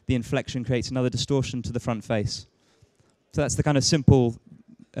level, the inflection creates another distortion to the front face. So that's the kind of simple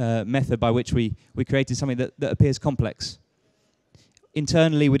method by which we created something that appears complex.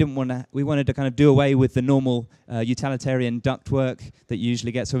 Internally, we wanted to kind of do away with the normal utilitarian ductwork that you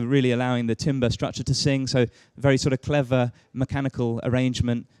usually get, so really allowing the timber structure to sing, so very sort of clever mechanical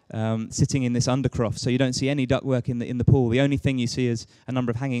arrangement sitting in this undercroft, so you don't see any ductwork in the pool. The only thing you see is a number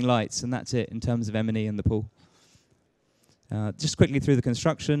of hanging lights, and that's it in terms of M&E in the pool. Just quickly through the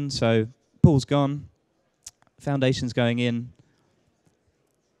construction, so pool's gone, foundations going in.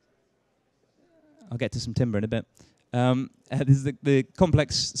 I'll get to some timber in a bit. This is the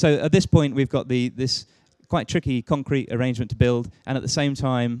complex. So at this point, we've got this quite tricky concrete arrangement to build, and at the same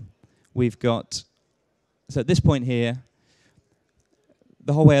time, we've got. So at this point here,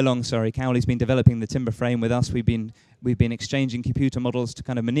 the whole way along, Cowley's been developing the timber frame with us. We've been exchanging computer models to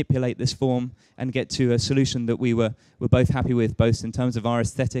kind of manipulate this form and get to a solution that we're both happy with, both in terms of our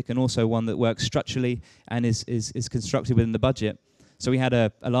aesthetic and also one that works structurally and is constructed within the budget. So we had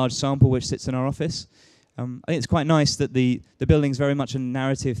a large sample which sits in our office. I think it's quite nice that the building's very much a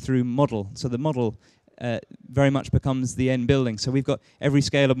narrative through model. So the model very much becomes the end building. So we've got every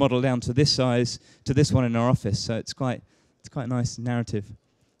scale of model down to this size, to this one in our office. So it's quite a nice narrative.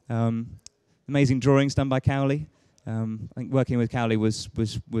 Amazing drawings done by Cowley. I think working with Cowley was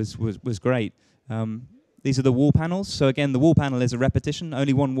great. These are the wall panels. So again, the wall panel is a repetition,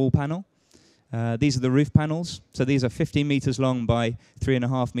 only one wall panel. These are the roof panels. So these are 15 meters long by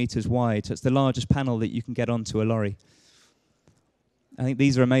 3.5 meters wide. So it's the largest panel that you can get onto a lorry. I think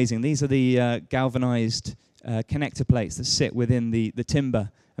these are amazing. These are the galvanized connector plates that sit within the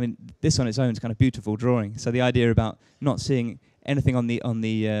timber. I mean, this on its own is kind of beautiful drawing. So the idea about not seeing anything on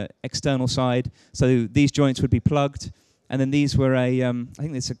the external side. So these joints would be plugged. And then these were I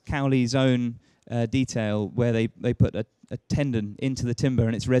think it's a Cowley's own detail where they put a tendon into the timber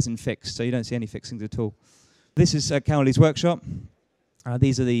and it's resin fixed, so you don't see any fixings at all. This is Cowley's workshop.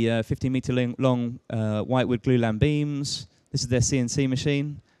 These are the 15 meter long whitewood glulam beams. This is their CNC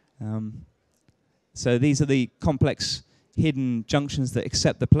machine. So these are the complex hidden junctions that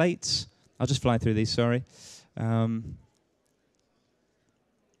accept the plates. I'll just fly through these, sorry.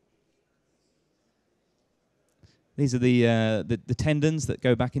 These are the tendons that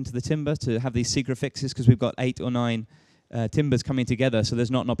go back into the timber to have these secret fixes, because we've got 8 or 9 timbers coming together, so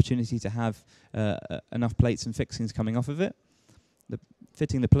there's not an opportunity to have enough plates and fixings coming off of it.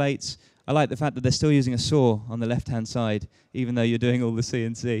 Fitting the plates. I like the fact that they're still using a saw on the left-hand side, even though you're doing all the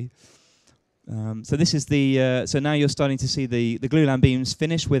CNC. So this is the. So now you're starting to see the glulam beams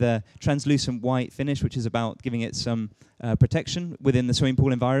finish with a translucent white finish, which is about giving it some protection within the swimming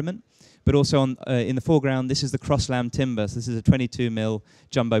pool environment. But also on, in the foreground, this is the cross-lam timber. So this is a 22mm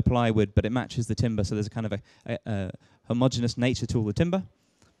jumbo plywood, but it matches the timber. So there's a kind of a homogeneous nature to all the timber.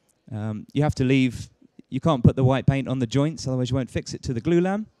 You have to leave. You can't put the white paint on the joints, otherwise you won't fix it to the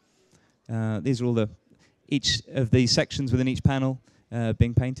glulam. These are all each of these sections within each panel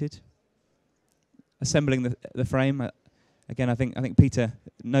being painted. Assembling the frame. Again, I think Peter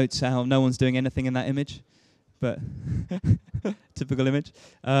notes how no one's doing anything in that image, but typical image.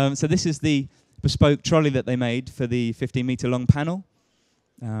 So this is the bespoke trolley that they made for the 15-meter long panel.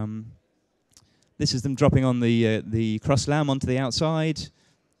 This is them dropping on the cross lam onto the outside.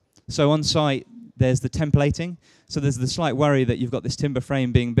 So on site, there's the templating. So there's the slight worry that you've got this timber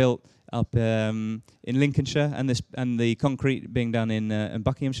frame being built up in Lincolnshire and the concrete being done in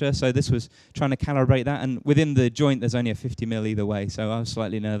Buckinghamshire. So this was trying to calibrate that. And within the joint, there's only a 50mm either way. So I was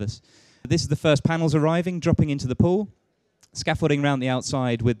slightly nervous. This is the first panels arriving, dropping into the pool. Scaffolding around the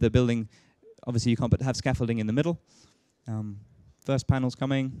outside with the building. Obviously, you can't have scaffolding in the middle. First panel's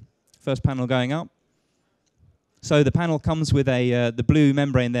coming. First panel going up. So the panel comes with the blue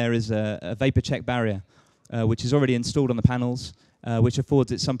membrane there is a vapor check barrier, which is already installed on the panels, which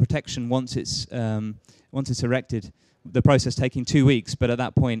affords it some protection once it's erected. The process taking 2 weeks, but at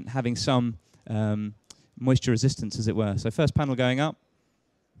that point having some moisture resistance, as it were. So first panel going up,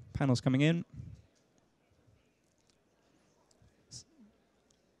 panels coming in.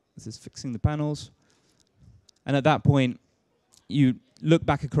 This is fixing the panels. And at that point, you look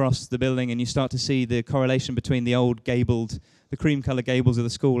back across the building and you start to see the correlation between the old gabled, the cream-colored gables of the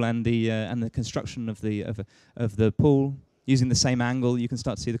school and the construction of the pool. Using the same angle, you can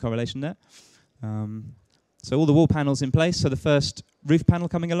start to see the correlation there. So all the wall panels in place. So the first roof panel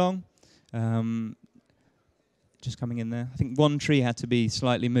coming along, just coming in there. I think one tree had to be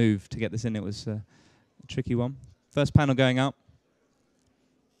slightly moved to get this in. It was a tricky one. First panel going up.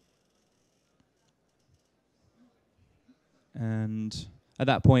 And at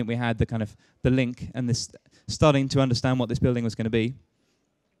that point, we had the link and this starting to understand what this building was going to be.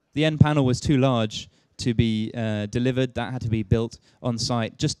 The end panel was too large to be delivered. That had to be built on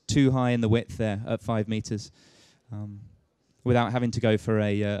site, just too high in the width there at 5 meters, without having to go for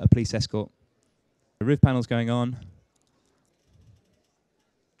a police escort. The roof panel's going on.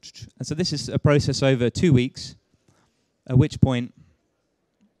 And so this is a process over 2 weeks, at which point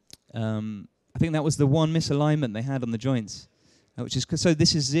I think that was the one misalignment they had on the joints, which is so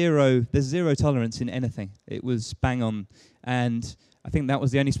this is zero. There's zero tolerance in anything. It was bang on, and I think that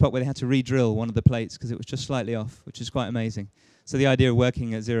was the only spot where they had to re-drill one of the plates because it was just slightly off, which is quite amazing. So the idea of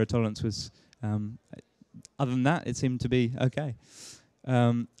working at zero tolerance was, other than that, it seemed to be okay.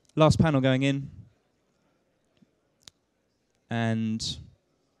 Last panel going in, and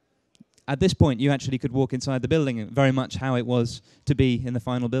at this point, you actually could walk inside the building, very much how it was to be in the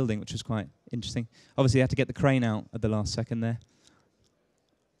final building, which was quite interesting. Obviously, you had to get the crane out at the last second there.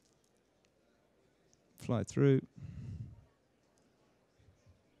 Fly through.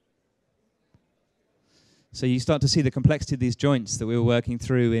 So you start to see the complexity of these joints that we were working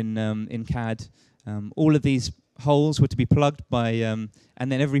through in CAD. All of these holes were to be plugged by, and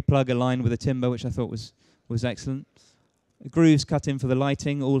then every plug aligned with a timber, which I thought was excellent. Grooves cut in for the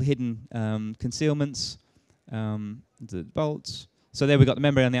lighting, all hidden concealments, the bolts. So there we've got the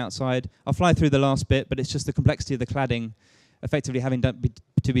membrane on the outside. I'll fly through the last bit, but it's just the complexity of the cladding effectively having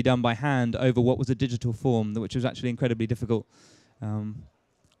to be done by hand over what was a digital form, which was actually incredibly difficult.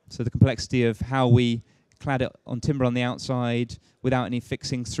 So the complexity of how we clad it on timber on the outside without any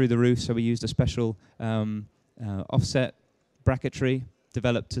fixings through the roof. So we used a special offset bracketry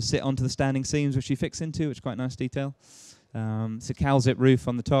developed to sit onto the standing seams, which you fix into, which is quite nice detail. It's a cowl zip roof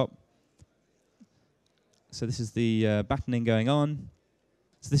on the top. So this is the battening going on.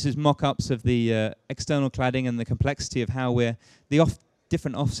 So this is mock-ups of the external cladding and the complexity of how we're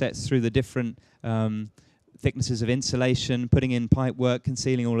different offsets through the different thicknesses of insulation, putting in pipe work,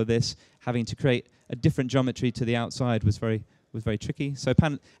 concealing all of this, having to create a different geometry to the outside was very tricky. So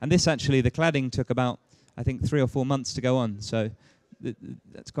and this actually, the cladding took about, I think, 3 or 4 months to go on. So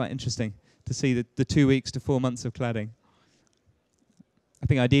that's quite interesting to see the 2 weeks to 4 months of cladding. I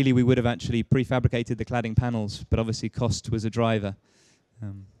think ideally we would have actually prefabricated the cladding panels, but obviously cost was a driver.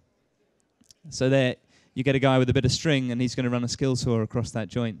 So there you get a guy with a bit of string and he's going to run a skill saw across that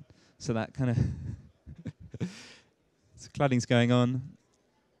joint. So that kind of so cladding's going on,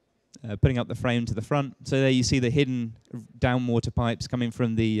 putting up the frame to the front. So there you see the hidden downwater pipes coming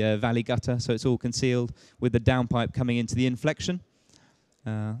from the valley gutter, so it's all concealed with the downpipe coming into the inflection.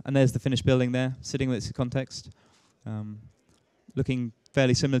 And there's the finished building there, sitting with its context, looking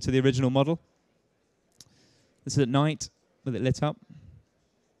fairly similar to the original model. This is at night with it lit up.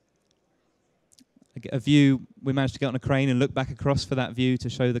 A view, we managed to get on a crane and look back across for that view to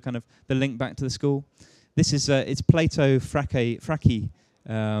show the kind of the link back to the school. This is it's Plato frackie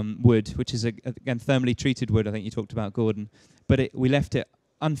wood, which is again thermally treated wood. I think you talked about, Gordon, but we left it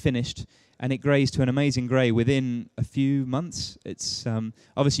unfinished, and it greys to an amazing grey within a few months. It's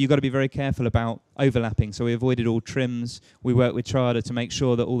obviously you've got to be very careful about overlapping, so we avoided all trims. We worked with Trada to make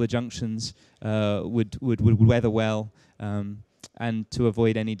sure that all the junctions would weather well. And to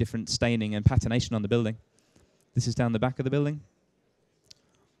avoid any different staining and patination on the building. This is down the back of the building.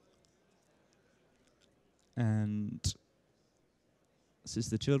 And this is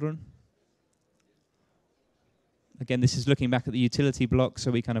the children. Again, this is looking back at the utility block, so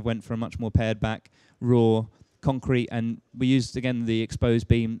we kind of went for a much more pared back, raw concrete, and we used, again, the exposed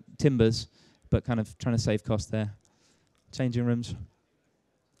beam timbers, but kind of trying to save cost there. Changing rooms.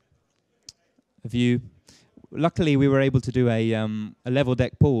 A view. Luckily, we were able to do a level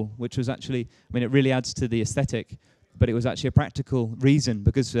deck pool, which was actually, I mean, it really adds to the aesthetic, but it was actually a practical reason,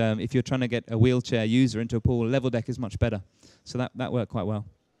 because if you're trying to get a wheelchair user into a pool, a level deck is much better. So that worked quite well.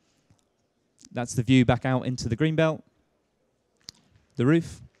 That's the view back out into the greenbelt, the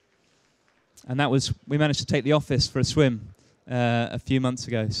roof. And that was, we managed to take the office for a swim a few months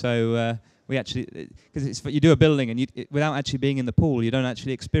ago. So we actually, because you do a building and without actually being in the pool, you don't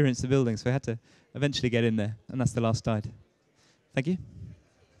actually experience the building. So we had to eventually get in there, and that's the last slide. Thank you.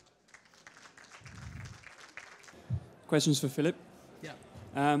 Questions for Philip? Yeah.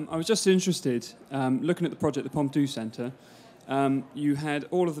 I was just interested, looking at the project, the Pompidou Centre, you had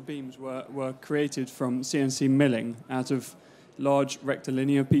all of the beams were created from CNC milling out of large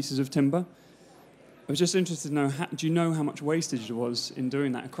rectilinear pieces of timber. I was just interested to know, do you know how much wastage there was in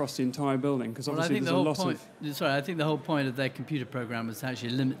doing that across the entire building? Because obviously there's a lot of... Sorry, I think the whole point of their computer program was to actually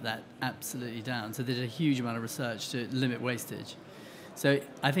limit that absolutely down. So they did a huge amount of research to limit wastage. So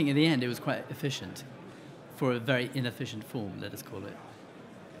I think in the end it was quite efficient for a very inefficient form, let us call it.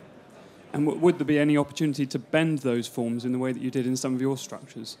 And would there be any opportunity to bend those forms in the way that you did in some of your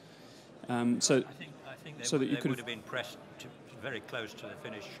structures? I think they would have been pressed very close to the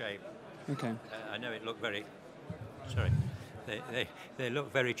finished shape. Okay. I know it looked very, sorry, they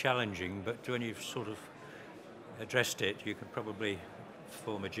look very challenging, but when you've sort of addressed it, you could probably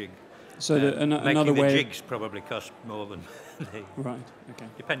form a jig. So another way... Making the jigs probably cost more than they... Right, okay.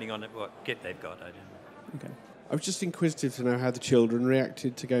 Depending on what kit they've got, I don't know. Okay. I was just inquisitive to know how the children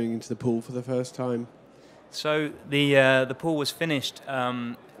reacted to going into the pool for the first time. So the pool was finished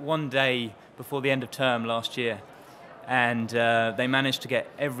one day before the end of term last year. And they managed to get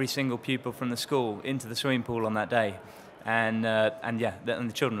every single pupil from the school into the swimming pool on that day, and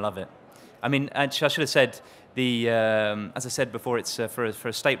the children love it. I mean, I should have said as I said before, it's for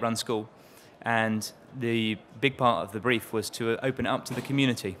a state-run school, and the big part of the brief was to open it up to the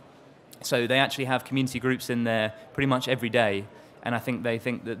community. So they actually have community groups in there pretty much every day, and I think they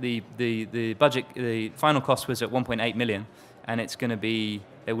think that the budget, the final cost was at 1.8 million, and it's going to be,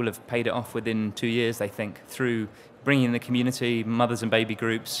 they will have paid it off within 2 years, they think, through bringing in the community, mothers and baby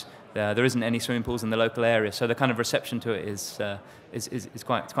groups. There isn't any swimming pools in the local area, so the kind of reception to it is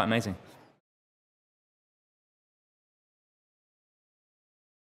quite amazing.